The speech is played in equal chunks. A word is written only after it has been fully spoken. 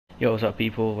Yo, what's up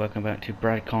people, welcome back to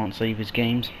Brad Can't Save His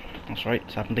Games. That's right,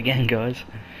 it's happened again guys.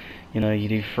 You know, you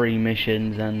do 3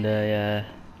 missions and it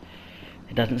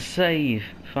doesn't save.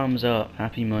 Thumbs up,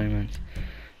 happy moments.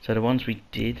 So the ones we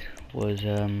did was,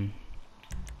 does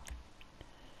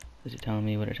it tell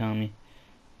me, what it tell me?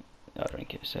 I don't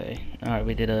give a say. Alright,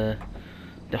 we did the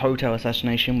hotel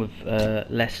assassination with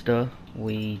Lester.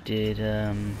 We did,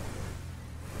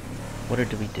 what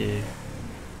did we do?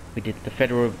 We did the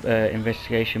Federal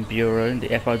Investigation Bureau, the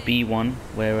FIB one,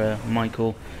 where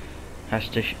Michael has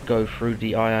to go through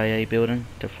the IIA building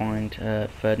to find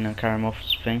Ferdinand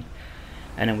Karamov's thing.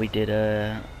 And then we did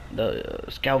the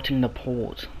Scouting the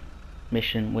Port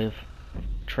mission with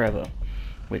Trevor,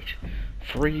 which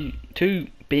 2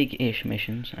 big-ish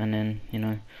missions, and then, you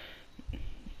know,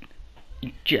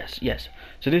 yes.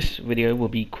 So this video will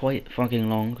be quite fucking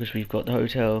long, because we've got the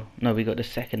hotel, no, we got the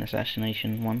second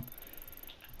assassination one.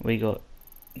 We got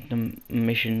the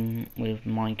mission with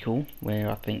Michael, where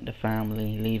I think the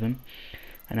family leave him,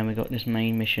 and then we got this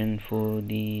main mission for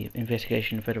the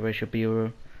Investigation Federation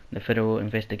Bureau, the Federal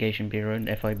Investigation Bureau,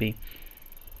 the FIB.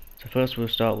 So first we'll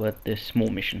start with this small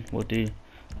mission. We'll do,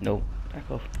 no,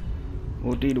 back off.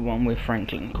 We'll do the one with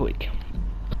Franklin quick.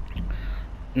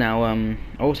 Now, I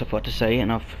also forgot to say,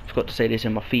 and I've forgot to say this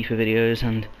in my FIFA videos,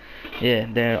 and yeah,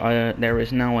 there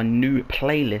is now a new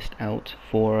playlist out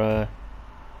for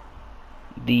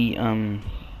the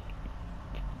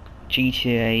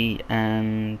GTA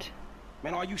and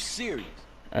man, are you serious?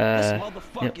 This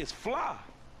motherfucker yep. is fly.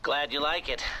 Glad you like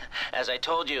it. As I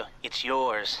told you, it's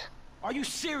yours. Are you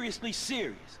seriously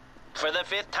serious? For the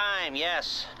 5th time,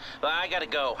 yes. But I gotta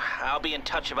go. I'll be in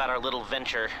touch about our little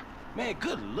venture. Man,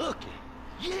 good looking.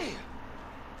 Yeah.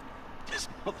 This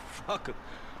motherfucker.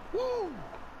 Woo.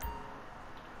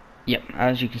 Yep,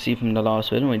 as you can see from the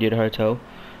last one, we did a hotel.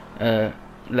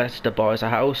 Lester buys a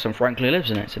house and Franklin lives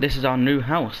in it. So this is our new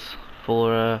house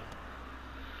for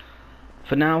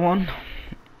now on,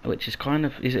 which is kind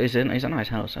of is a nice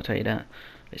house. I'll tell you that.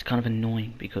 It's kind of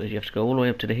annoying because you have to go all the way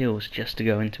up to the hills just to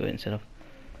go into it instead of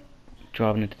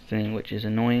driving into the thing, which is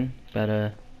annoying.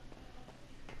 But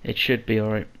it should be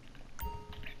alright.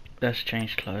 Let's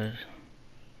change clothes.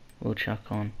 We'll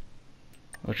chuck on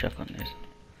this.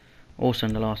 Also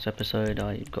in the last episode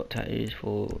I got tattoos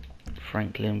for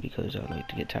Franklin because I like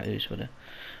to get tattoos for the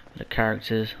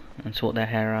characters and sort their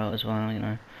hair out as well, you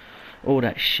know. All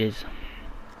that shiz.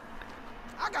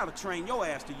 I gotta train your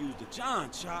ass to use the John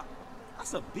chop.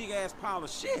 That's a big ass pile of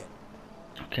shit.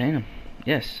 Okay then.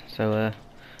 Yes, so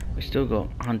we still got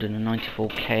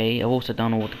 194k. I've also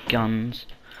done all the guns.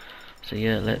 So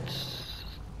yeah, let's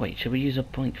wait, should we use a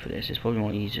bike for this? It's probably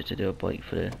more easier to do a bike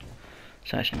for the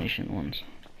assassination ones.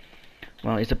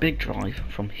 Well, it's a big drive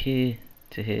from here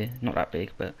to here. Not that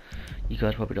big, but you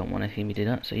guys probably don't want to see me do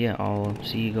that. So yeah, I'll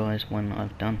see you guys when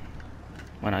I've done.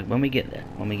 When we get there.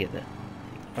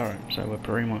 Alright, so we're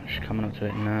pretty much coming up to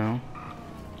it now.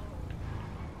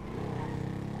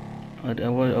 I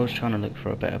was trying to look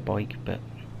for a better bike, but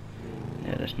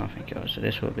yeah, there's nothing else. So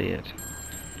this will be it.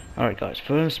 Alright guys,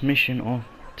 first mission of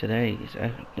today's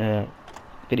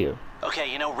video.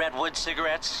 Okay, you know Redwood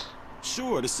cigarettes?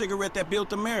 Sure, the cigarette that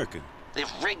built America. They've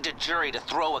rigged a jury to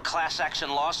throw a class-action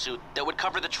lawsuit that would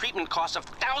cover the treatment costs of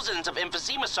thousands of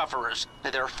emphysema sufferers.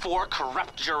 There are 4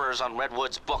 corrupt jurors on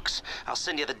Redwood's books. I'll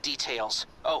send you the details.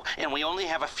 Oh, and we only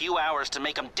have a few hours to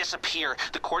make them disappear.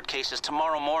 The court case is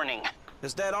tomorrow morning.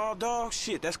 Is that all, dog?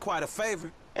 Shit, that's quite a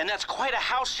favor. And that's quite a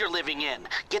house you're living in.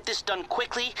 Get this done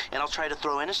quickly, and I'll try to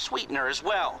throw in a sweetener as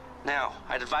well. Now,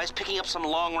 I'd advise picking up some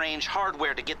long-range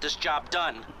hardware to get this job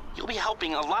done. You'll be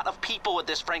helping a lot of people with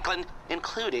this, Franklin,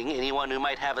 including anyone who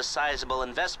might have a sizable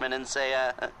investment in,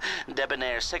 say,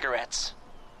 debonair cigarettes.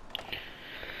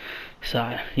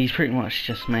 So, he's pretty much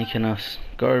just making us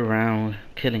go around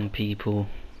killing people,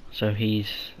 so his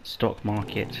stock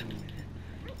market,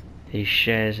 his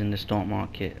shares in the stock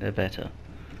market are better.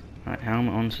 Right,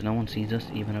 helmet on so no one sees us,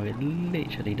 even though it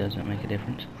literally doesn't make a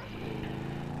difference.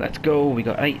 Let's go. We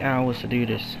got 8 hours to do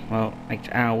this. Well, 8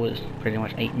 hours, pretty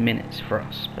much 8 minutes for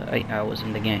us, but 8 hours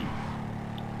in the game.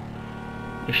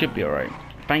 It should be alright.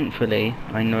 Thankfully,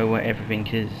 I know where everything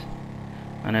is.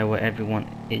 I know where everyone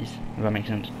is, if that makes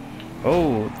sense.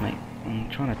 Oh, mate, I'm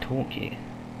trying to talk here.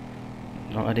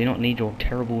 No, I do not need your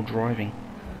terrible driving.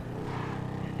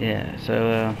 Yeah,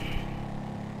 so,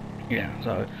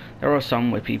 so there are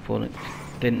some where people that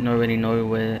didn't really know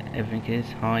where everything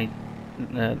is. Hi,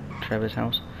 Trevor's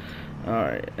house.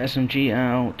 Alright, SMG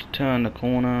out, turn the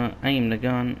corner, aim the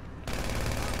gun,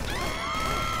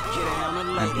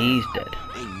 and he's dead.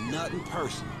 Ain't nothing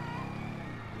personal.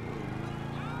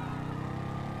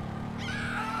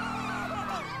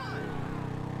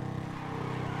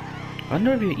 I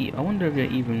wonder if you're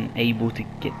even able to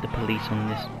get the police on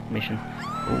this mission.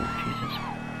 Oh Jesus!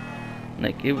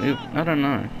 Like I don't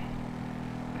know.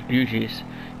 Usually, it's,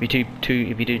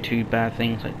 if you do two bad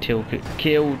things like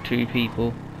kill two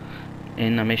people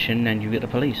in a mission, then you get the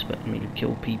police. But I mean, you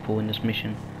kill people in this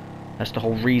mission. That's the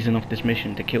whole reason of this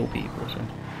mission, to kill people. So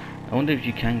I wonder if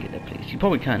you can get the police. You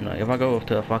probably can. Like if I go off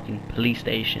to a fucking police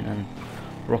station and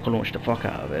rocket launch the fuck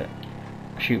out of it,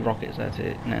 shoot rockets, that's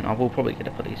it, and then I will probably get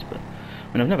the police. But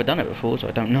I mean, I've never done it before, so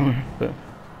I don't know. But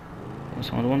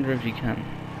so I wonder if you can.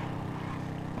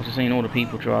 I was just seeing all the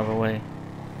people drive away.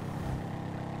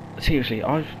 Seriously,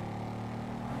 I've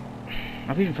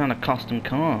even found a custom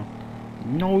car.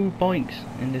 No bikes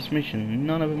in this mission.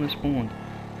 None of them are spawned,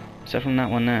 except from that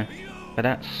one there. But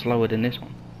that's slower than this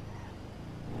one.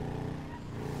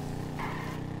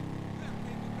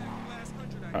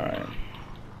 Alright.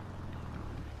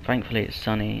 Thankfully it's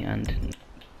sunny and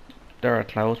there are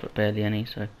clouds, but barely any.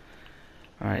 So,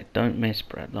 alright, don't miss,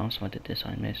 Brad. Last time I did this,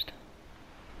 I missed.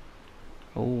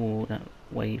 Oh, that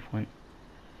wave went.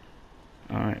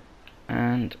 Alright,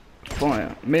 and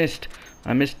fire. Missed.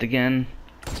 I missed again.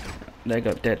 They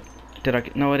got dead. Did I?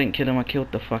 No, I didn't kill him. I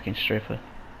killed the fucking stripper.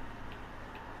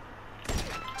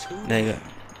 There you go.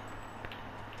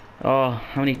 Oh,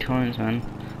 how many times, man?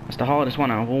 That's the hardest one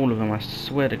out of all of them, I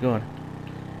swear to God.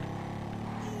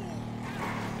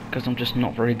 Because I'm just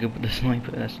not very good with the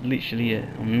sniper. That's literally it.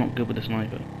 I'm not good with the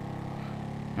sniper.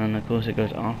 And of course it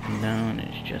goes up and down.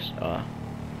 It's just, yeah,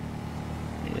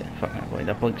 fuck that bike.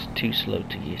 That bike's too slow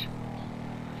to use.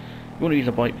 You want to use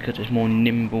a bike because it's more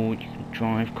nimble, you can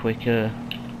drive quicker.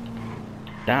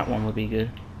 That one would be good.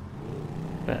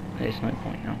 But there's no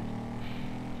point now.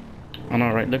 I'm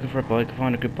alright, looking for a bike, I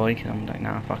find a good bike, and I'm like,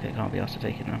 nah, fuck it, can't be asked to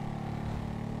take it now.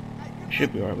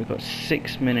 Should be alright, we've got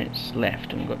 6 minutes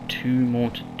left, and we've got 2 more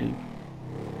to do.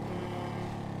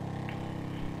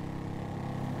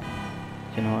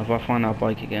 You know, if I find that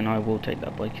bike again, I will take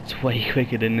that bike. It's way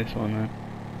quicker than this one, man.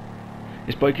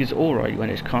 This bike is alright when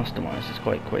it's customized, it's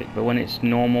quite quick, but when it's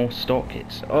normal stock,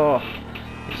 it's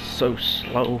so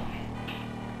slow.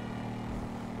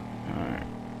 Alright.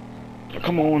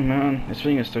 Come on, man, this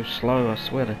thing is so slow, I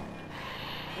swear to.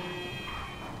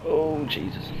 Oh,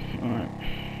 Jesus. Alright.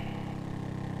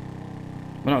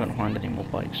 We're not going to find any more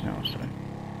bikes now, so.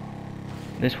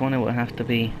 This one, it will have to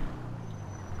be.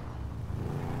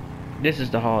 This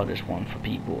is the hardest one for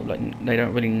people, like, they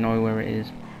don't really know where it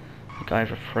is. Like, I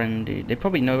have a friend who, they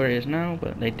probably know where it is now,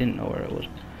 but they didn't know where it was.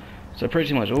 So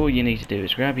pretty much all you need to do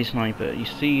is grab your sniper. You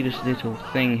see this little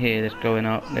thing here that's going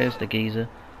up, there's the geezer.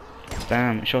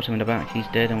 Bam, shot him in the back, he's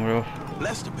dead and we're off.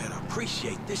 Lester better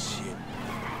appreciate this shit.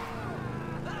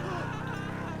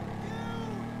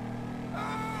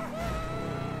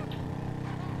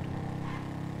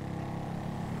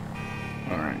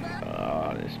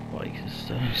 Alright, this bike is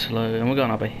so slow. And we're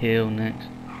going up a hill next.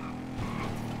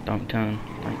 Don't turn,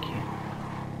 thank you.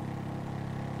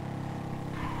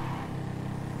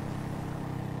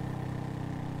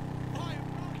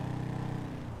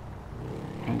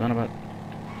 I'm going about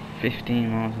 15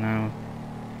 miles an hour.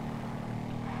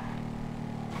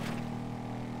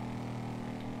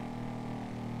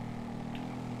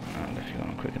 I'm definitely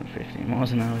going quicker than 15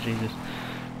 miles an hour, Jesus.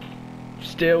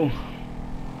 Still,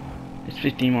 it's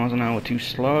 15 miles an hour too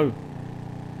slow.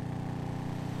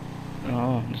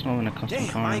 Oh, there's not even a custom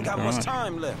car. I ain't got much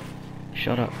time left.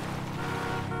 Shut up.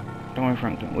 Don't worry,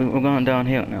 Franklin. We're going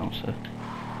downhill now, so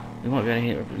we might be able to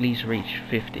hit, at least reach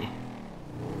 50.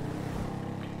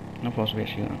 No possibly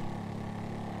actually going.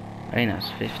 Hey, that's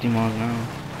 50 miles an hour.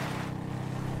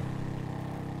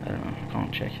 I don't know, I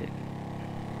can't check it.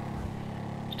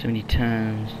 There's too many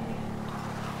turns.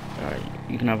 Alright,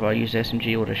 you can either use the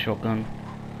SMG or the shotgun.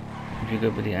 If you're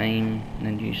good with the aim,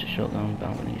 then use the shotgun, but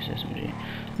I'm gonna use the SMG.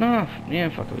 No, yeah,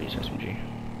 fuck it, we'll use SMG.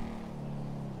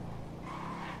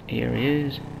 Here he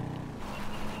is.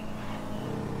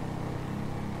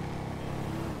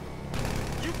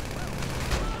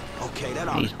 Okay, that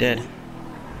He's dead.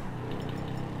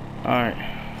 Alright.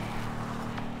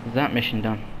 That mission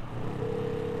done.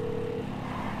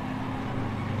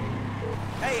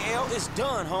 Hey, L, it's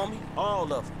done, homie.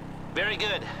 All of it. Very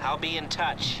good. I'll be in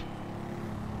touch.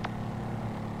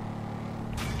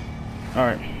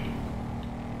 Alright.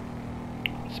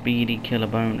 Speedy killer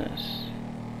bonus.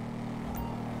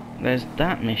 There's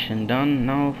that mission done.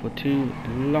 Now for 2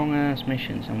 long ass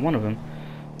missions, and one of them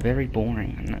very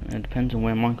boring. And it depends on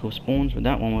where Michael spawns, but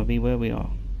that one will be where we are.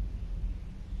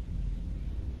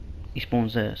 He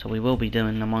spawns there, so we will be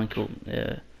doing the Michael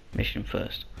mission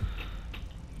first.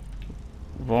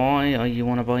 Why are you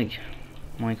on a bike,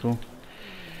 Michael?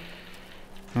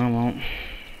 Oh well.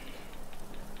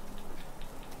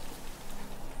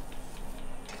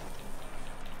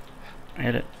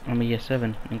 hit it. I'm a year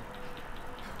 7.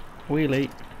 Wheelie.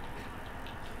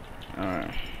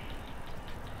 Alright.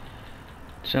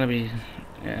 It's gonna be,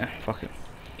 yeah, fuck it.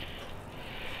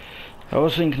 I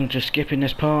was thinking of just skipping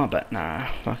this part, but nah,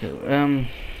 fuck it.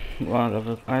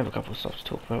 Well, I have a couple of stuff to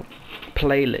talk about.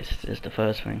 Playlist is the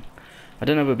first thing. I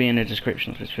don't know if it'll be in the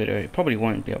description of this video. It probably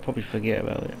won't be. I'll probably forget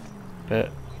about it.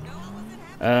 But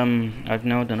I've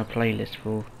now done a playlist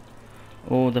for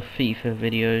all the FIFA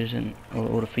videos and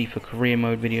all the FIFA career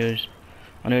mode videos.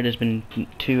 I know there's been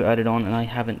 2 added on, and I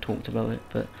haven't talked about it,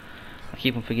 but I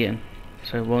keep on forgetting.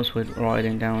 So whilst we're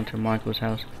riding down to Michael's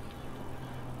house,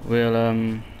 we'll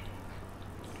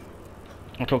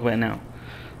I'll talk about it now.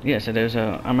 Yeah, so there's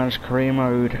a managed career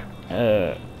mode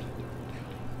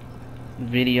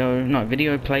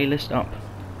video playlist up,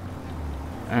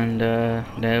 and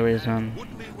there is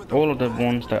all of the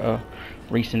ones that are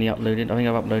recently uploaded. I think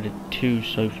I've uploaded 2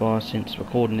 so far since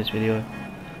recording this video.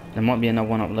 There might be another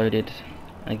one uploaded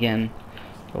again,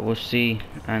 but we'll see.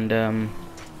 And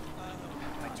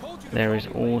there is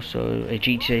also a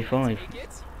GTA 5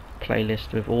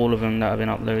 playlist with all of them that have been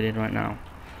uploaded right now.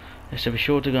 So be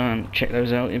sure to go and check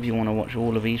those out if you want to watch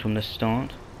all of these from the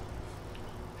start.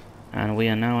 And we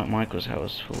are now at Michael's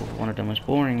house for one of the most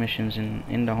boring missions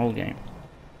in the whole game.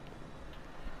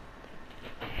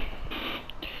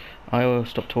 I will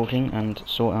stop talking and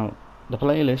sort out the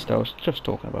playlist I was just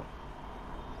talking about.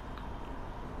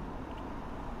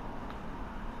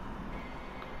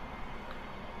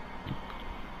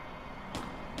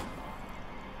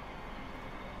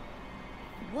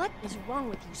 What is wrong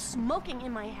with you smoking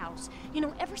in my house? You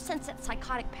know, ever since that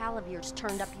psychotic pal of yours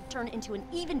turned up, you've turned into an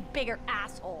even bigger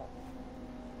asshole.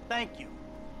 Thank you.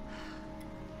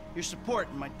 Your support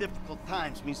in my difficult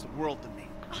times means the world to me.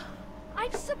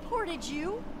 I've supported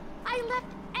you. I left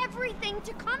everything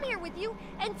to come here with you,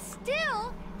 and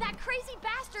still, that crazy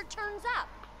bastard turns up.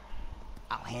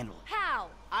 I'll handle it. How?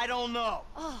 I don't know.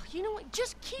 Oh, you know what?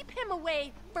 Just keep him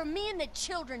away from me and the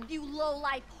children, you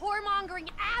low-life, whoremongering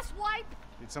asswipe.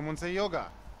 Did someone say yoga?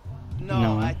 No,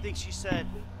 No. I think she said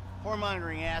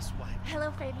whoremongering asswipe.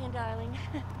 Hello, Fabian, darling.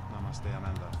 Namaste,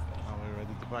 Amanda. Are we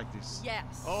ready to practice?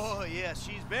 Yes. Oh, yeah,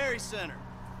 she's very centered.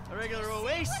 A regular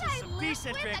oasis What I of live peace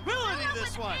and with, tranquility, a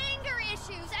this with one. anger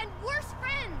issues and worse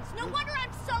friends. No wonder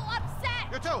I'm so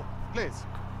upset. You too, please.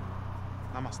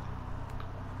 Namaste.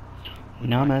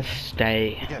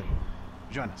 Namaste. Miguel,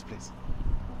 join us, please.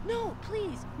 No,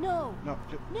 please, no. No,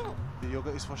 No. the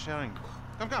yoga is for sharing.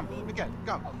 Come, Miguel,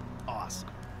 come. Awesome.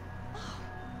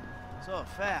 So,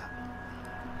 Fab,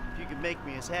 if you could make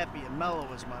me as happy and mellow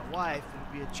as my wife, it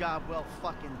would be a job well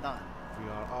fucking done. We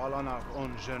are all on our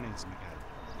own journeys, Miguel.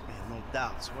 Yeah, no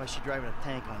doubt. So why is she driving a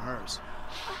tank on hers?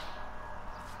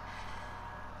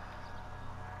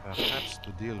 Perhaps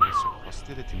to deal with your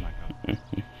hostility, Michael.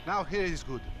 Now here is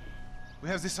good. We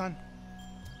have the sun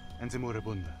and the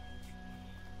moribunda.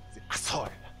 The asshole.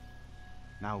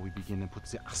 Now we begin and put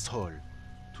the asshole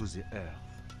to the earth.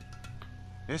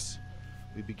 Yes,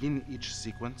 we begin each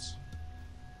sequence.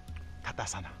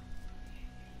 Katasana.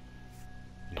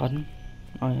 Pardon?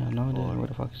 Oh yeah, no idea what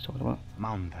the fuck he's talking about.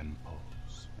 Mountain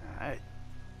pose. Alright.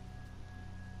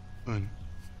 1,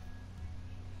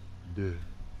 2,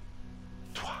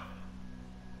 3.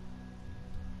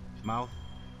 Mouth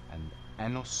and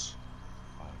anus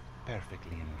are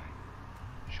perfectly in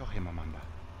line. Show him, Amanda.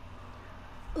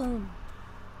 1,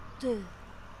 2, 3.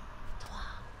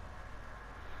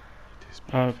 It is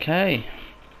perfect. Okay.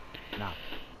 Now,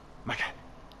 Michael.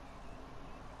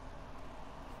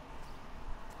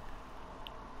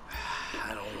 I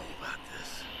don't know about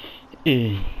this.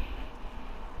 Eh.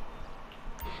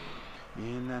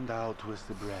 In and out with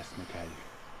the breath, Michael.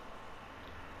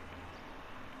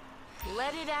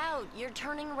 Let it out. You're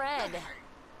turning red.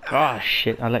 Ah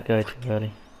shit, I let go too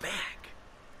early. Back.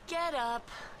 Get up.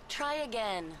 Try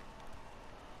again.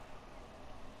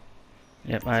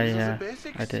 Yep, These are the I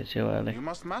basics. did it too early. You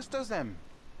must master them.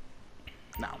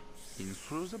 Now, in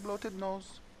through the bloated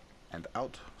nose and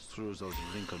out through those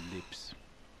wrinkled lips.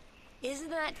 Isn't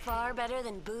that far better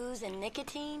than booze and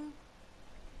nicotine?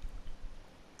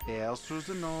 Air through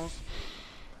the nose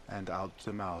and out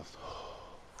the mouth.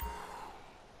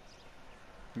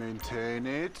 Maintain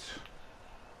it.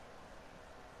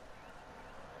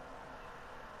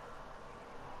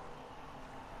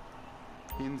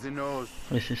 In the nose.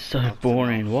 This is so Out the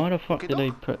boring. mouth. Why the fuck Okay, did they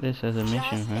doc? put this as a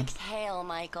mission, Just huh? exhale,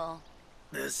 Michael.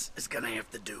 This is gonna have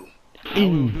to do. Now we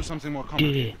will do something more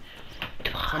complicated.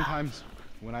 Yeah. Sometimes,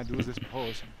 when I do this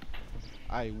pose,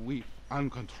 I weep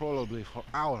uncontrollably for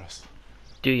hours.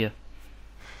 Do you?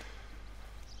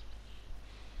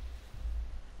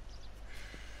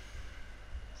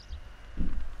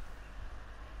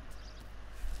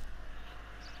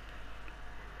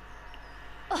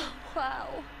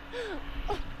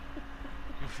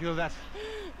 You feel that?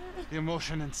 The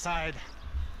emotion inside.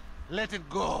 Let it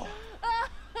go.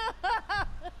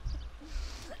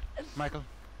 Michael,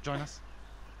 join us.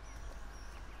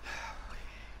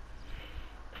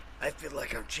 I feel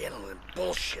like I'm channeling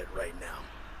bullshit right now.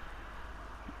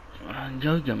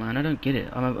 Yoga, man, I don't get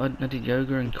it. I did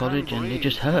yoga in college and it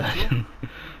just hurt.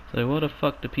 So why the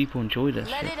fuck do people enjoy this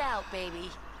Let shit? it out, baby.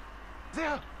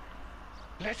 There.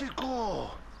 Let it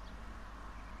go.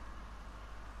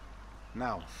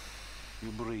 Now, you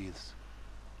breathe.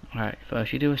 Alright,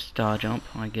 first you do a star jump,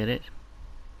 I get it.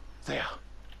 There.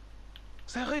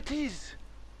 There it is.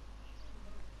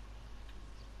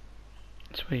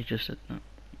 That's where you just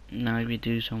now you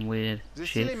do some weird The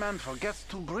shit. silly man forgets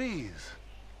to breathe.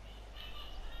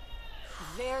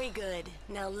 Very good.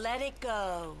 Now let it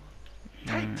go.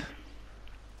 Tight.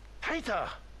 Tighter.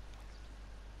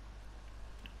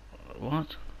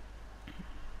 What?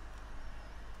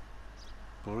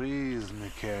 Breathe,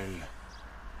 Mikhail.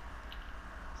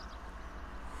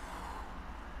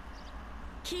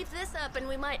 Keep this up and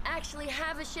we might actually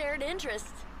have a shared interest.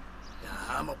 Yeah,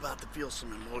 I'm about to feel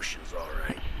some emotions, all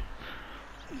right.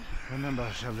 Remember,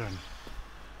 children,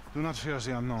 do not fear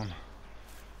the unknown.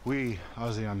 We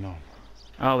are the unknown.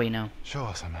 Oh, we know. Show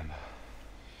us, Amanda.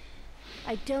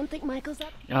 I don't think Michael's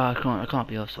up. Oh, I can't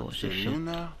be arsed with The this shit.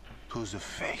 lunar to the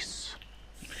face.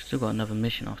 Still got another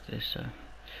mission after this, so.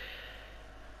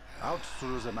 Out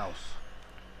through the mouth.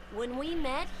 When we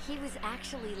met, he was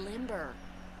actually limber.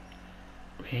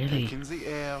 Really? Take in the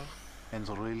air and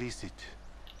release it.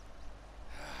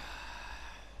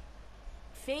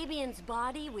 Fabian's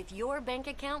body with your bank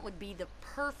account would be the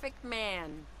perfect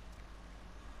man.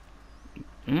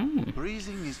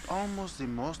 Breathing is almost the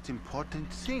most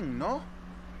important thing, no?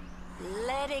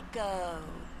 Let it go.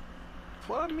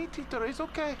 For a meat eater, it's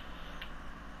okay.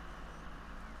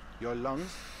 Your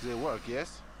lungs, they work,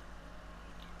 yes?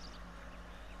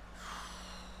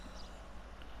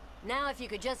 Now if you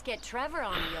could just get Trevor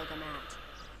on the yoga mat.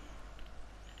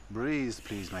 Breathe,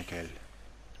 please, Michael.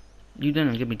 You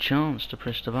didn't give me a chance to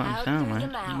press the buttons Out down, through the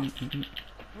man. mouth.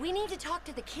 We need to talk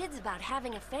to the kids about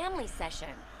having a family session.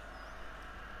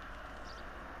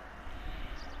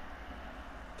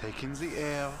 Take in the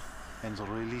air and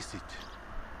release it.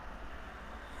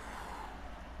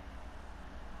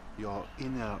 Your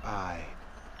inner eye.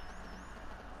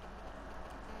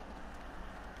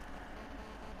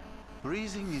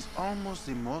 Breathing is almost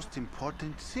the most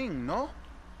important thing, no?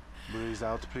 Breathe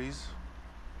out, please.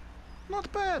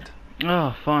 Not bad.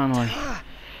 Oh, finally.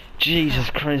 Jesus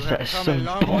Christ, that is so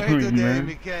boring,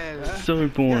 man. So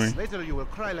boring. Yes, later you will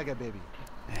cry like a baby.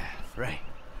 Yeah, right.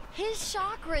 His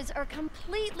chakras are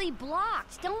completely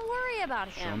blocked. Don't worry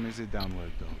about Show him. me the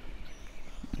downward dog.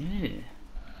 Yeah. I'm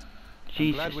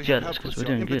Jesus, glad we jealous have because helped we're with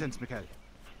doing your good. impotence, Mikhail.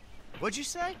 What'd you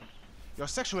say? Your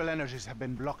sexual energies have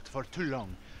been blocked for too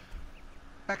long.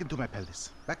 Back into my pelvis.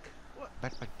 Back.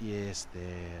 Back. Yes, there.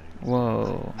 You go.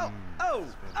 Whoa. What?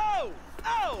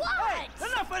 Hey,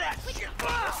 enough of that shit!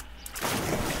 Ah!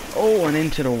 Oh, and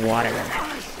into the water.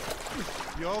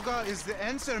 Yoga is the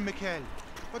answer, Mikhail.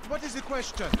 But what is the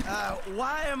question?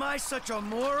 Why am I such a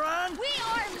moron? We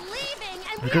are leaving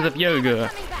and Because we of are yoga. never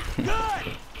coming back.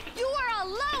 Good! You are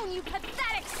alone, you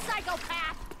pathetic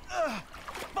psychopath.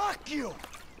 Fuck you!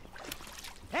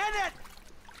 Hand that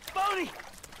phony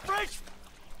French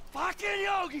fucking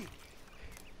yogi!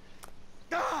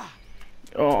 Ah!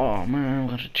 Oh man, I'm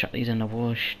gonna chuck these in the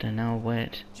wash. They're now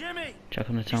wet. Jimmy! Chuck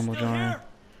them in the You tumble still dryer. here?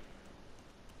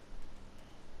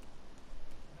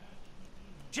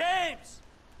 James!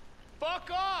 Fuck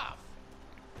off!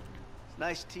 It's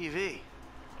nice TV.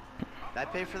 Did I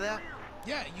pay for that?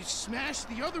 Yeah, you smashed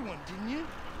the other one, didn't you?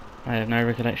 I have no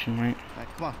recollection, mate. All right,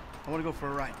 come on. I want to go for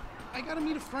a ride. I gotta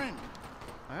meet a friend.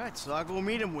 All right, so I'll go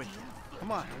meet him with you.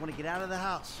 Come on, I want to get out of the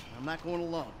house. I'm not going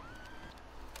alone.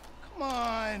 Come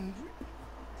on.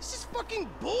 This is fucking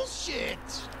bullshit.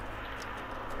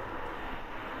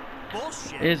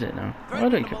 Bullshit. Is it now? I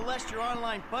Threatening don't to care. molest your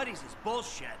online buddies is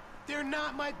bullshit. They're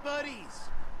not my buddies.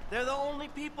 They're the only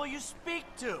people you speak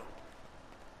to.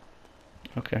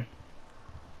 Okay.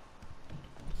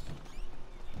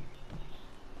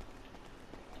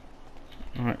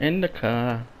 Alright, in the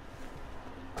car.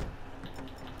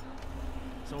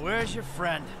 So where's your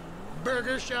friend?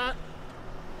 Burger shot.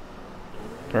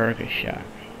 Burger shot.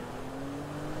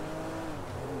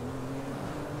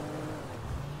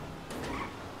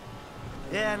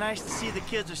 Yeah, nice to see the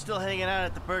kids are still hanging out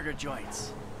at the burger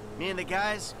joints. Me and the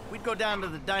guys, we'd go down to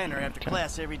the diner after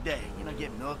class every day. You know,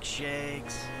 get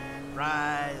milkshakes,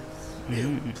 fries.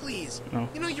 Ew, please. No.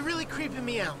 You know, you're really creeping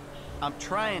me out. I'm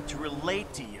trying to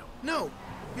relate to you. No,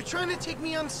 You're trying to take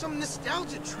me on some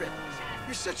nostalgia trip.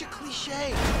 You're such a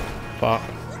cliche. Fuck.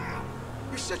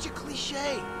 You're such a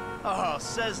cliche. Oh,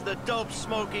 says the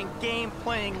dope-smoking,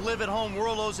 game-playing, live-at-home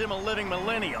world owes him a living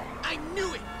millennial. I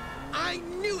knew it. I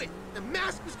knew it. The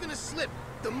mask was gonna slip.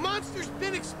 The monster's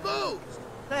been exposed.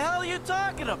 The hell are you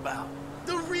talking about?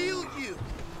 The real you.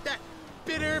 That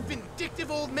bitter,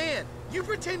 vindictive old man. You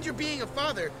pretend you're being a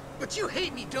father, but you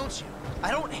hate me, don't you?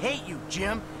 I don't hate you,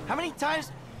 Jim. How many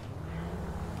times...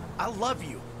 I love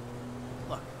you.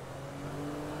 Look.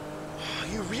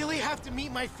 You really have to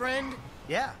meet my friend?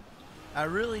 Yeah, I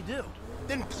really do.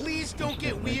 Then please don't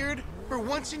get weird. For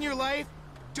once in your life,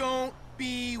 don't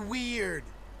be weird.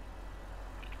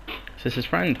 Is this his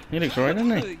friend? He looks alright,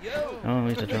 doesn't he? Oh,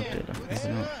 he's a drug dealer. What's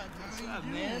up,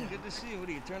 man? Good to see you. What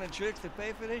are you, turning tricks to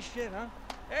pay for this shit, huh?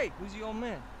 Hey, who's your old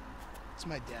man? It's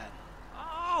my dad.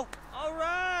 Oh, all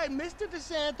right, Mr.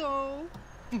 DeSanto.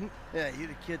 Yeah, you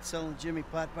the kid selling Jimmy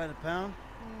pot by the pound?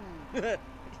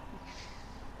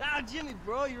 Ah, Jimmy,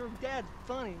 bro, your dad's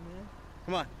funny, man.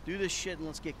 Come on, do this shit and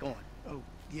let's get going. Oh,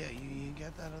 yeah, you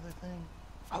got that other thing?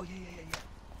 Oh, yeah.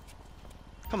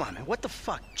 Come on, man, what the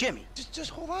fuck? Jimmy! Just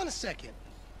hold on a second.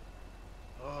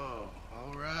 Oh,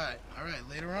 all right,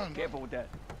 later on. Careful with that.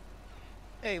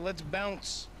 Hey, let's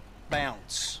bounce.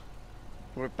 Bounce.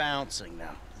 We're bouncing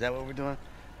now. Is that what we're doing?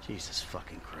 Jesus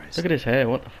fucking Christ. Look at his hair,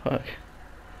 what the fuck?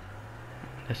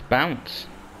 Let's bounce.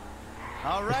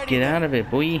 All Let's right. get out of it,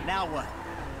 boy. Now what?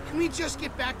 Can we just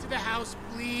get back to the house,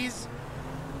 please?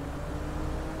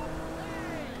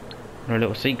 A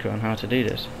little secret on how to do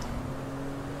this.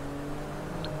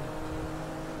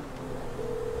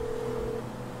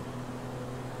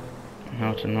 And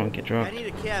how to not get I drugged. need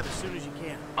a cab as soon as you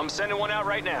can. I'm sending one out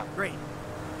right now. Great.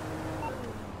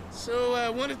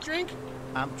 So, want a drink?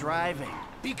 I'm driving.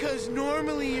 Because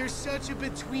normally you're such a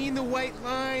between the white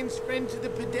lines, friend to the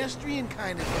pedestrian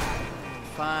kind of guy.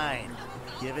 Fine.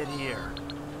 Give it here.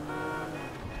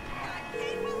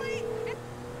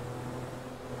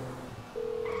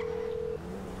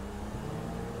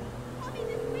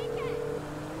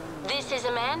 This is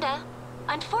Amanda.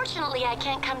 Unfortunately, I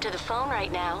can't come to the phone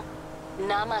right now.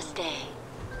 Namaste.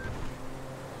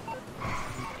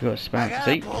 You got a spank.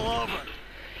 See? Pull over.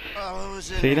 Oh, was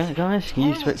it? See that, guys?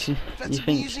 You Harmless. you Vets have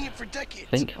been using it for decades.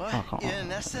 think? What? Oh, You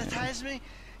anesthetize me?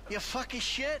 You fucking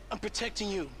shit? I'm protecting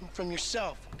you from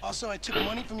yourself. Also, I took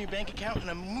money from your bank account and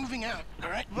I'm moving out, all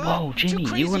right? Whoa, Too Jimmy, you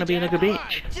crazy wanna be to like a hide.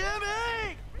 bitch?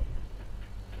 Jimmy!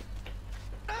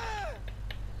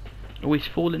 Oh, he's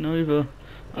falling over.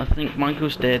 I think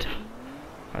Michael's dead.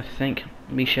 I think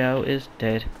Michelle is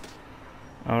dead.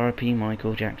 R.I.P.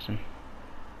 Michael Jackson.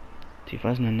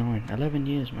 2009. 11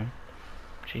 years, man.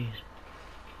 Jeez.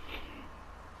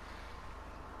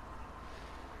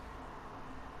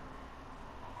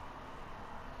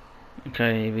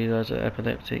 Okay, if you guys are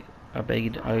epileptic, I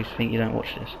think you don't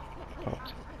watch this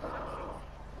part.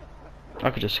 I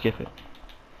could just skip it.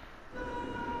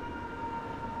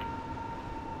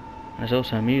 There's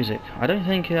also music. I don't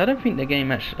think the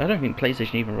game actually. I don't think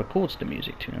PlayStation even records the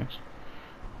music, to be honest.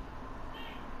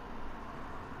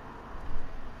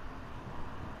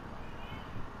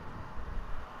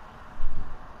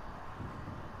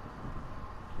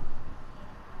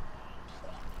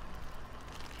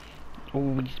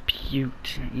 Oh, he's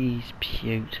puked. He's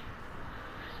puked.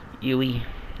 Yui.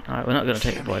 Alright, we're not going to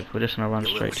take the bike. We're just going to run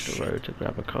straight to the road to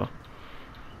grab a car.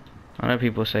 I know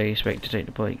people say you expect to take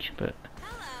the bike, but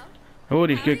all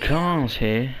these good cars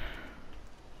here.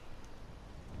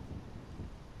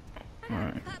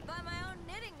 Alright.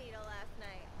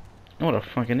 What a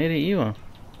fucking idiot you are.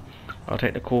 I'll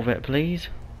take the Corvette, please.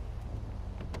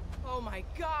 Oh my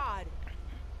god!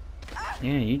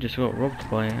 Yeah, you just got robbed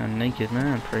by a naked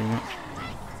man, pretty much.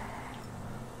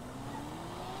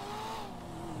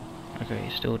 Okay,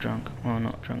 you're still drunk. Well,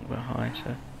 not drunk, but high,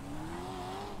 so.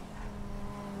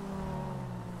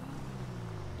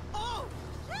 Oh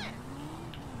shit!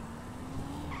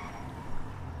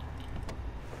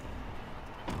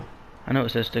 I know it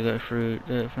says to go through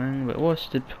the thing, but what's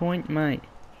the point, mate?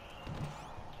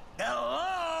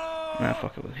 Hello! Nah,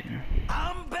 fuck it with you.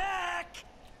 I'm back!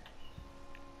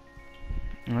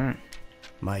 Alright.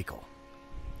 Michael,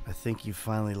 I think you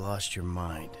finally lost your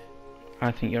mind.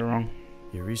 I think you're wrong.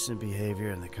 Your recent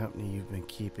behavior and the company you've been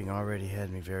keeping already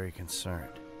had me very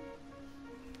concerned.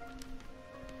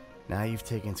 Now you've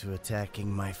taken to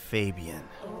attacking my Fabian,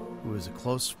 who is a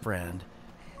close friend,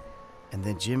 and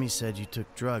then Jimmy said you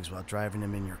took drugs while driving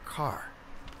him in your car.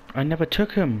 I never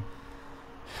took him.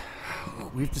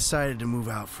 We've decided to move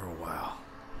out for a while.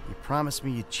 You promised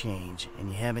me you'd change, and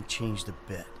you haven't changed a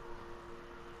bit.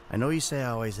 I know you say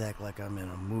I always act like I'm in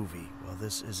a movie. Well,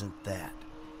 this isn't that.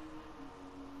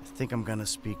 I think I'm gonna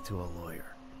speak to a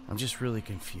lawyer. I'm just really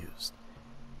confused.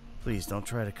 Please don't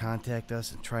try to contact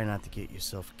us and try not to get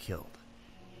yourself killed.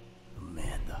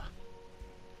 Amanda.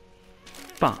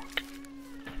 Fuck.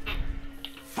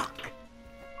 Fuck.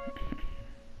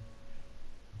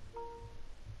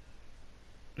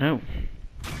 No.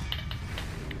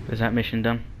 Is that mission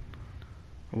done?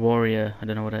 Warrior, I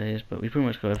don't know what that is, but we pretty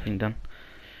much got everything done.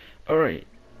 Alright.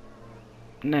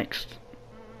 Next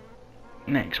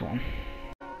one.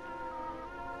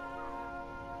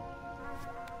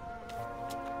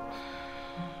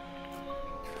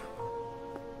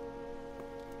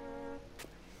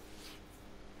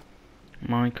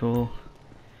 Michael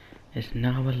is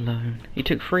now alone. He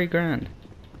took $3 grand.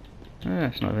 Oh,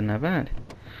 that's not even that bad.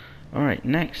 Alright,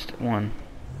 next one.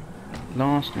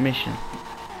 Last mission.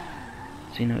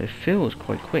 So, you know, it feels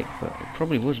quite quick, but it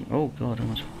probably wasn't. Oh god, I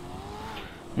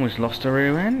almost lost the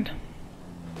rear end.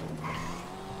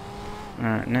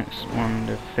 Alright, next one,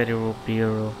 the Federal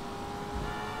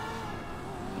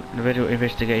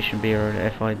Investigation Bureau, the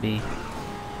FIB.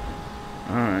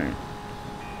 Alright.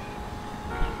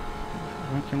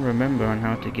 I can remember on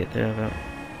how to get there, but...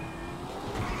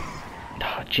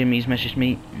 Oh, Jimmy's messaged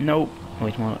me. Nope. Oh,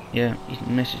 he's more... Yeah, he's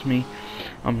messaged me.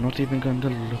 I'm not even going to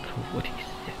look at what he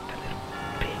said, that little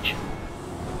bitch.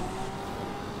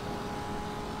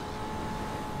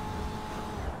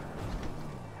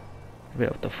 A bit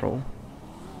off the throttle.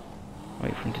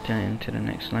 Wait for him to turn into the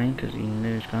next lane, because he knew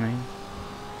he was coming.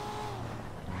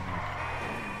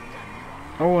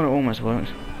 Oh, it almost works.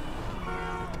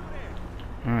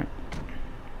 Alright.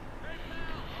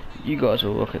 You guys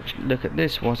will look at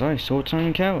this whilst I sort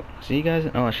something out. See you guys?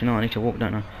 Oh, actually no, I need to walk,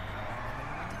 don't I?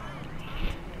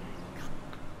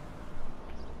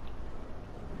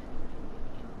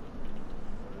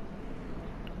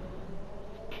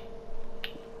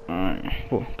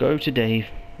 Alright, well, go to Dave.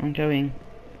 I'm going.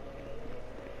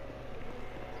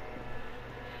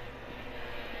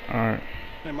 Alright.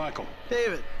 Hey, Michael.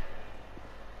 David.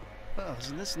 Oh,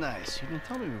 isn't this nice? You didn't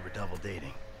tell me we were double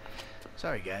dating.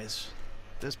 Sorry, guys.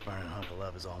 This burning hunk of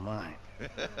love is all mine.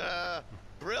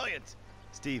 Brilliant!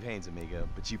 Steve Haynes, amigo,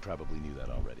 but you probably knew that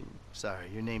already. Sorry,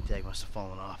 your name tag must have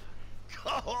fallen off.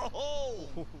 Oh,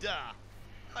 duh!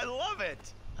 I love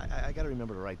it! I gotta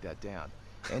remember to write that down.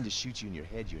 And to shoot you in your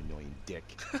head, you annoying dick.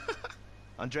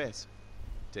 Andreas,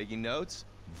 taking notes?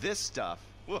 This stuff,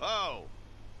 whoa!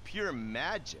 Pure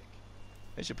magic.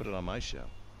 I should put it on my show.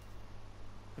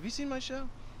 Have you seen my show?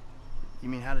 You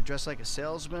mean how to dress like a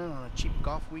salesman on a cheap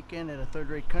golf weekend at a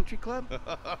third-rate country club?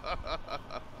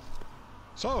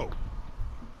 So,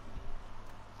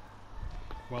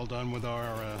 well done with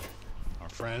our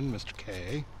friend, Mr.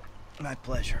 K. My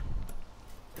pleasure.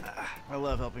 I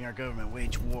love helping our government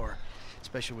wage war,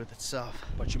 especially with itself.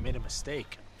 But you made a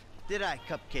mistake. Did I,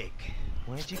 Cupcake?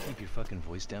 Why don't you keep your fucking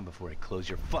voice down before I close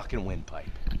your fucking windpipe?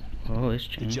 Oh, it's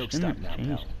changed. The joke stopped now,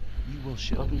 pal. You will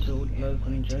show me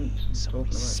some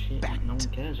respect. No one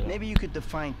cares about. Maybe you could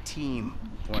define team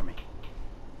for me.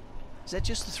 Is that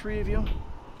just the three of you?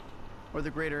 Or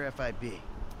the greater FIB?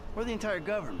 Or the entire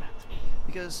government?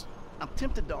 Because I'm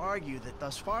tempted to argue that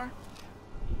thus far,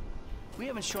 we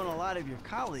haven't shown a lot of your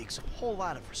colleagues a whole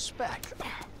lot of respect.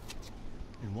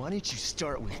 And why don't you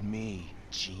start with me,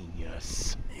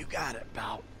 genius? You got it,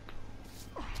 pal.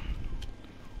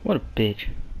 What a bitch.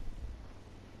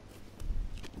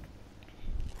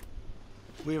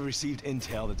 We have received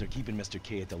intel that they're keeping Mr.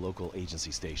 K at the local agency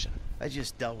station. I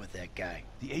just dealt with that guy.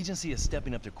 The agency is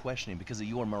stepping up their questioning because of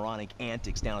your moronic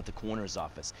antics down at the coroner's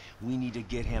office. We need to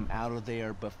get him out of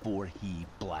there before he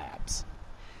blabs.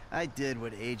 I did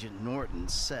what Agent Norton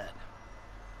said.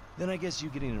 Then I guess you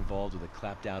getting involved with a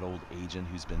clapped-out old agent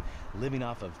who's been living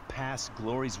off of past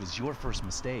glories was your first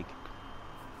mistake.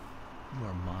 You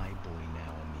are my boy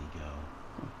now,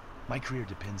 amigo. My career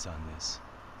depends on this,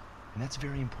 and that's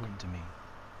very important to me.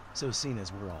 So seeing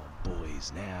as we're all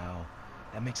boys now,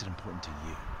 that makes it important to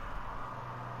you.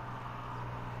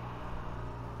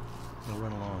 Now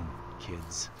run along,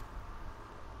 kids.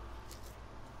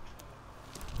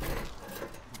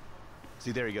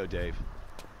 See, there you go, Dave.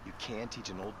 You can't teach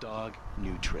an old dog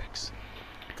new tricks.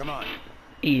 Come on.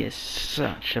 He is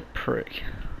such a prick.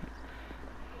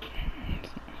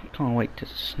 Can't wait to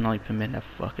snipe him in the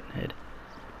fucking head.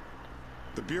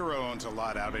 The Bureau owns a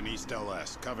lot out in East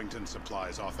LS, Covington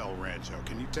Supplies off El Rancho.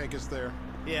 Can you take us there?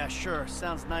 Yeah, sure.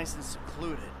 Sounds nice and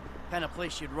secluded. Kind of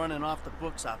place you'd run an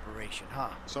off-the-books operation, huh?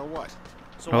 So what?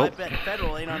 So Oh. I bet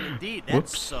Federal ain't on the deed, that's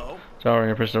Whoops. so.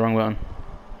 Sorry, I pressed the wrong button.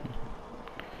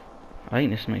 I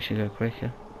think this makes you go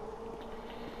quicker.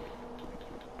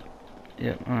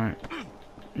 Yep, alright.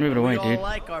 Move it away, we all dude.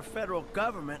 like our federal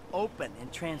government open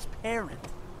and transparent.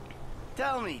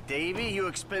 Tell me, Davy, you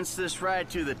expense this ride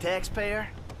to the taxpayer?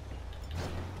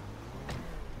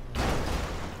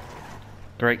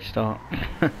 Great start.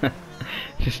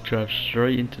 Just drive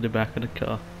straight into the back of the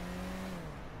car.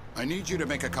 I need you to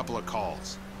make a couple of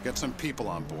calls. Get some people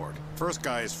on board. First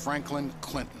guy is Franklin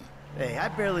Clinton. Hey, I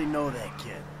barely know that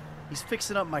kid. He's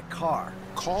fixing up my car.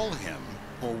 Call him,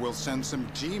 or we'll send some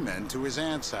G-men to his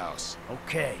aunt's house.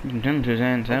 Okay. You can come to his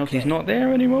aunt's house. He's not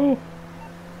there anymore.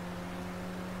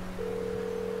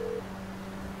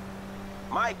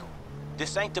 Michael,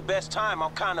 this ain't the best time.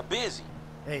 I'm kinda busy.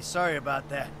 Hey, sorry about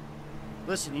that.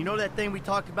 Listen, you know that thing we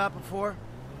talked about before?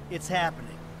 It's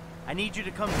happening. I need you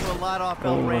to come to a lot off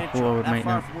El Rancho, not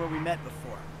far from where we met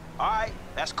before. Alright,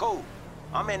 that's cool.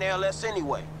 I'm in LS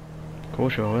anyway. Cool,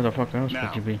 sure. Where the fuck else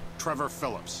would you be? Trevor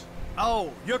Phillips.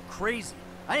 Oh, you're crazy.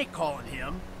 I ain't calling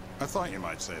him. I thought you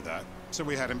might say that, so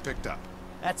we had him picked up.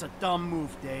 That's a dumb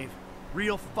move, Dave.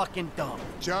 Real fucking dumb.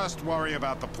 Just worry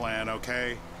about the plan,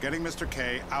 okay? Getting Mr.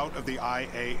 K out of the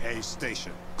IAA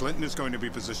station. Clinton is going to be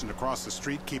positioned across the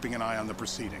street, keeping an eye on the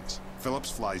proceedings. Phillips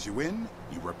flies you in,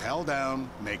 you rappel down,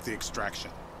 make the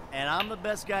extraction. And I'm the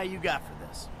best guy you got for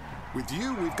this. With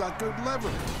you, we've got good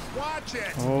leverage. Watch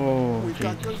it! Oh, we've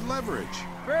got good leverage.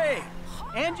 Great!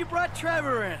 And you brought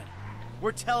Trevor in.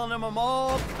 We're telling him I'm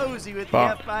all cozy with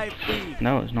the FIB.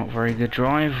 No, it's not very good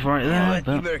drive right there,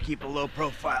 but... You better keep a low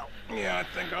profile. Yeah, I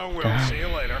think I will. See you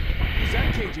later. Is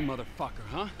that cagey motherfucker,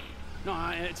 huh?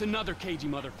 No, it's another cagey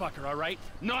motherfucker, all right?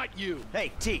 Not you.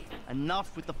 Hey, T,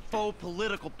 enough with the faux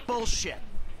political bullshit.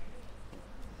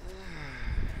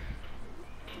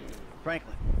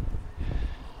 Franklin,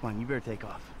 come on, you better take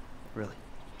off. Really.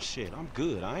 Shit, I'm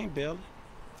good. I ain't bailing.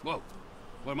 Whoa.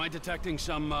 What, am I detecting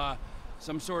some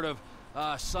sort of,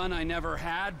 son I never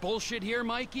had bullshit here,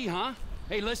 Mikey, huh?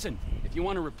 Hey, listen, if you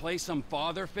want to replace some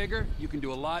father figure, you can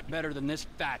do a lot better than this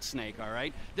fat snake, all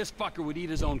right? This fucker would eat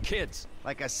his own kids.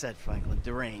 Like I said, Franklin,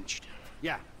 deranged.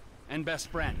 Yeah, and best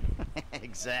friend.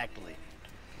 Exactly.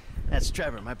 That's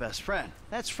Trevor, my best friend.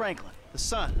 That's Franklin, the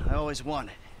son I always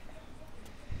wanted.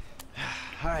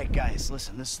 All right, guys,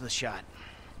 listen, this is the shot.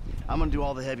 I'm gonna do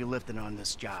all the heavy lifting on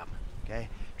this job, okay?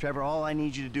 Trevor, all I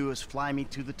need you to do is fly me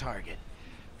to the target.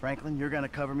 Franklin, you're gonna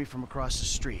cover me from across the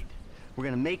street. We're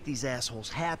gonna make these assholes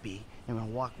happy, and we're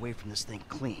gonna walk away from this thing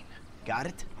clean. Got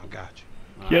it? I got you.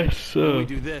 All yes, right. sir. We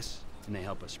do this, and they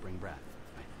help us bring Brad.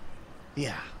 Right?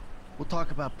 Yeah. We'll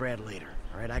talk about Brad later,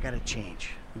 all right? I gotta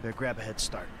change. We better grab a head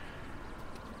start.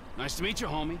 Nice to meet you,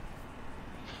 homie.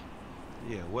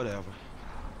 Yeah, whatever.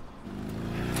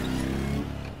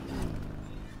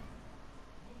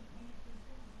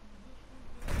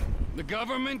 The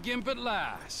government gimp at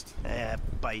last.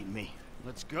 Bite me.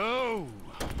 Let's go.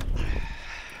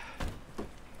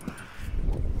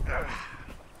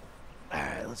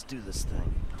 Alright, let's do this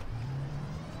thing.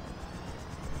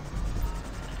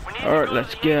 Alright,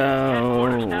 let's go.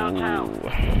 Your new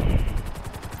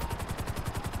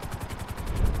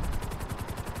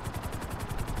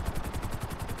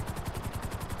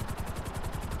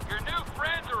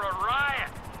friends are a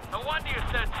riot. No wonder you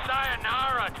said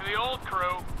sayonara to the old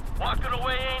crew. Walking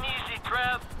away ain't easy,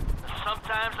 Trev.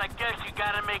 Sometimes I guess you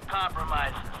gotta make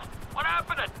compromises. What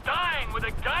happened to dying with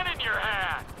a gun in your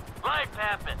hand? Life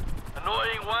happened.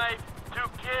 Annoying wife, 2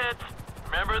 kids.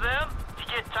 Remember them? You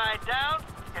get tied down,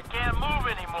 you can't move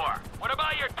anymore. What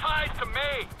about your ties to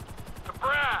me? To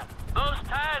Brad? Those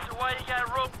ties are why you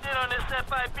got roped in on this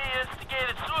FIB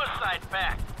instigated suicide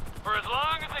pact. For as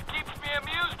long as it keeps me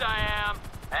amused, I am.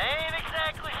 I ain't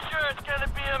exactly sure it's gonna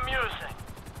be amusing.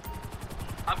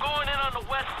 I'm going in on the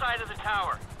west side of the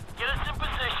tower. Get us in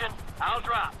position, I'll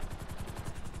drop.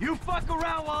 You fuck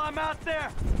around while I'm out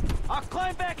there. I'll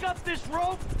climb back up this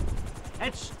rope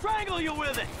and strangle you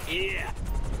with it. Yeah.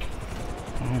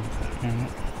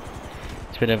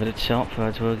 It's a bit over the top,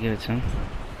 but we'll give it to him.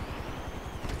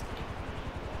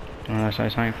 Let's say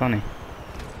something funny.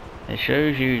 It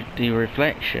shows you the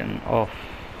reflection of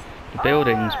the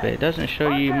buildings, but it doesn't show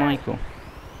you Michael.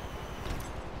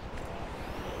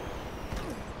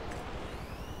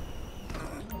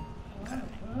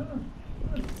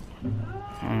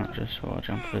 Alright, just so I'll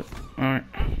jump it. Alright.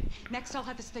 Next, I'll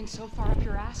have this thing so far up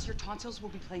your ass, your tonsils will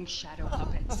be playing shadow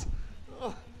puppets.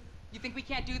 You think we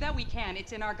can't do that? We can.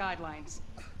 It's in our guidelines.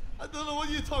 I don't know what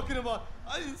you're talking about.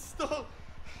 I installed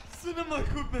cinema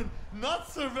equipment, not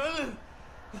surveillance.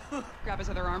 Grab his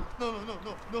other arm. No.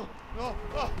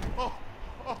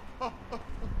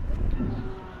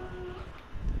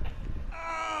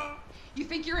 You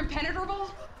think you're impenetrable?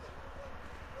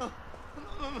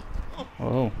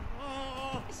 Oh.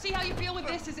 See how you feel with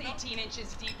this is 18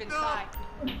 inches deep inside.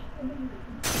 Who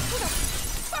the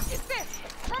fuck is this?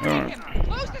 Terminate him!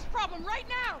 Close this problem right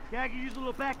now! Yeah, I can use a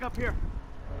little backup here.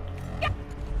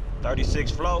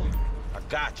 36 flow. I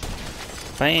got you.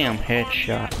 Bam,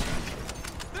 headshot.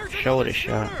 Shoulder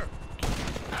shot.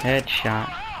 Headshot.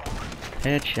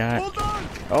 Headshot.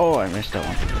 Oh, I missed that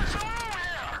one.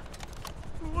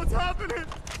 What's happening?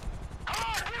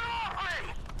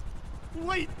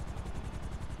 Wait.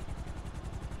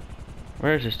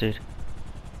 Where is this dude?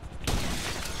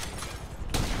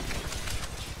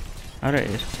 Oh, there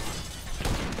he is.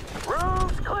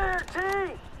 Room's clear, T!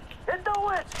 Hit the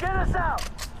witch! Get us out!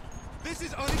 This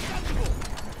is unacceptable!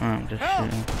 I'm just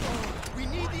shooting. We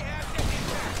need the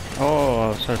asset. Oh, I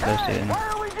was so close to hitting him. Why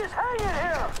are we just hanging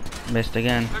here? Missed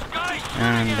again.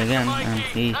 And again, and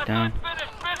he's down.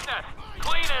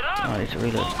 Oh, he's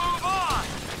reload.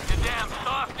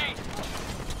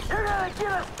 You're gonna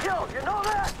get us killed, you know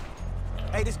that?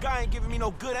 Hey, this guy ain't giving me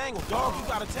no good angle, dog. You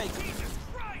gotta take it.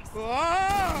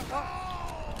 Ah,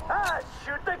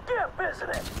 shoot the gimp, isn't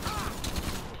it?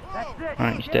 That's it.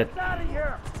 Alright, he's dead. Get out of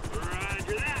here.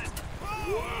 Roger that.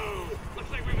 Whoa!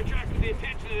 Looks like we've attracted the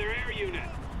attention of their air unit.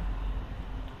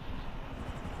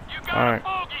 You got Alright. a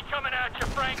bogey coming at you,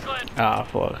 Franklin. Ah, I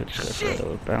thought I could just go for a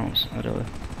little bounce. I don't know.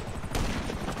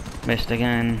 Missed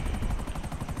again.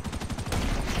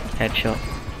 Headshot.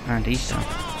 And he's down.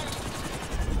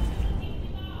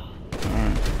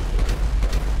 Alright.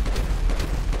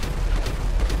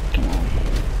 Come on.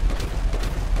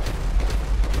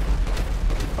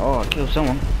 Oh, I killed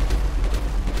someone.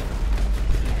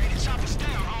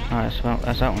 Alright,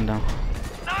 that's that one down.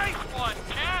 Nice one,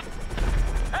 kid.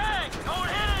 Hey, don't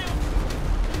hit him.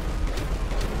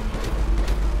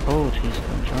 Oh, jeez,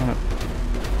 I'm trying to...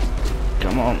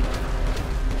 Come on.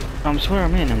 I swear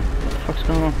I'm hitting him. What the fuck's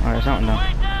going on? Alright, it's that one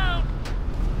down.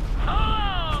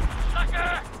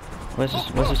 Where's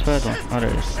this third one? Oh, there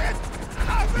it is. I'm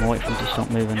gonna wait for him to stop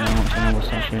moving now once I know what's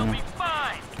start shooting him.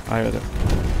 Alright, here we go.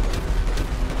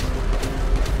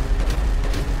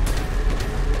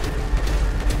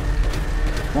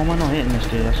 Why am I not hitting this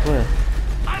dude? I swear.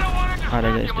 Alright,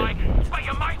 there goes dude. But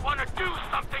you might want to do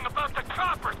something about the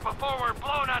choppers before we're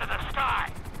blown out of the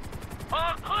sky.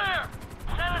 All clear.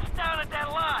 Set us down at that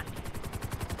lot.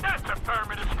 That's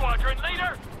affirmative, squadron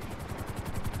leader.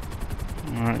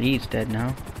 Alright, he's dead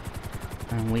now.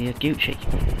 And we are Gucci.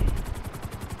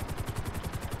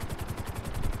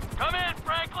 Come in,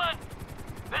 Franklin.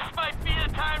 This might be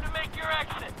the time to make your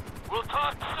exit. We'll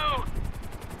talk soon.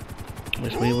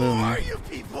 Yes, we will, Who man. are you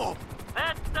people?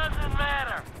 That doesn't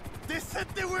matter. They said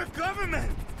they were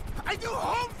government. I do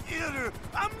home theater.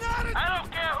 I'm not a... I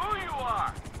don't care who you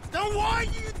are. Then why are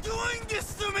you doing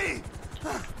this to me?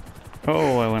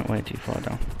 Oh, I went way too far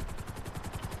down.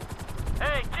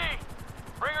 Hey, T.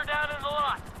 Bring her down in the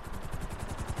lot.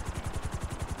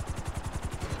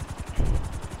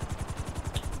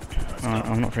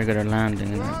 I'm not very good at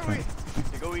landing in Where that are we?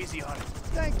 point. Go easy on it.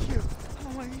 Thank you.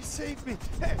 Oh my, you saved me.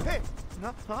 Hey, hey.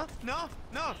 No, huh? No,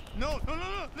 no, no, no, no,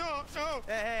 no, no, no.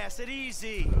 Hey, hey, I said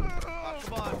easy. Oh,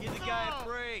 come on, give the guy a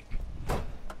break.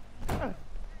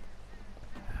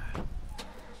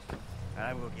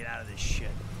 I will get out of this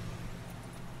shit.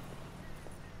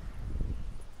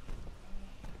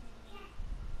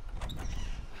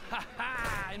 Ha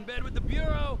ha! In bed with the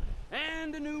Bureau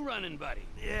and a new running buddy.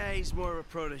 Yeah, he's more of a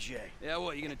protege. Yeah,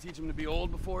 what, you gonna teach him to be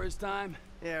old before his time?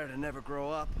 Yeah, to never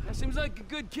grow up. That seems like a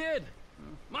good kid.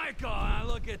 Michael,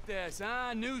 look at this,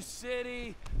 huh? New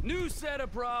city, new set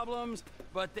of problems,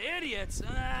 but the idiots,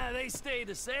 they stay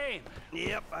the same.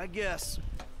 Yep, I guess.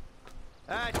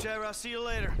 All right, Trevor, I'll see you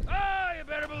later. Oh, you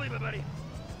better believe it, buddy.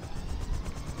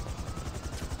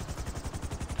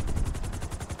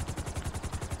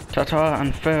 Ta-ta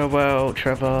and farewell,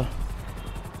 Trevor.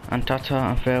 And ta-ta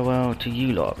and farewell to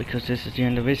you lot, because this is the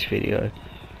end of this video.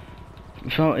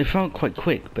 It felt quite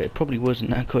quick, but it probably wasn't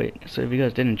that quick. So if you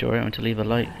guys did enjoy it, I want to leave a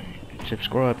like,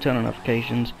 subscribe, turn on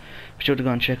notifications. Be sure to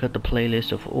go and check out the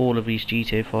playlist of all of these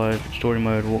GTA 5 story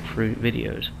mode walkthrough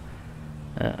videos.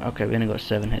 Okay, we only got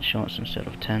 7 headshots instead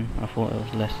of 10. I thought it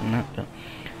was less than that, but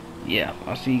yeah,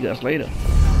 I'll see you guys later.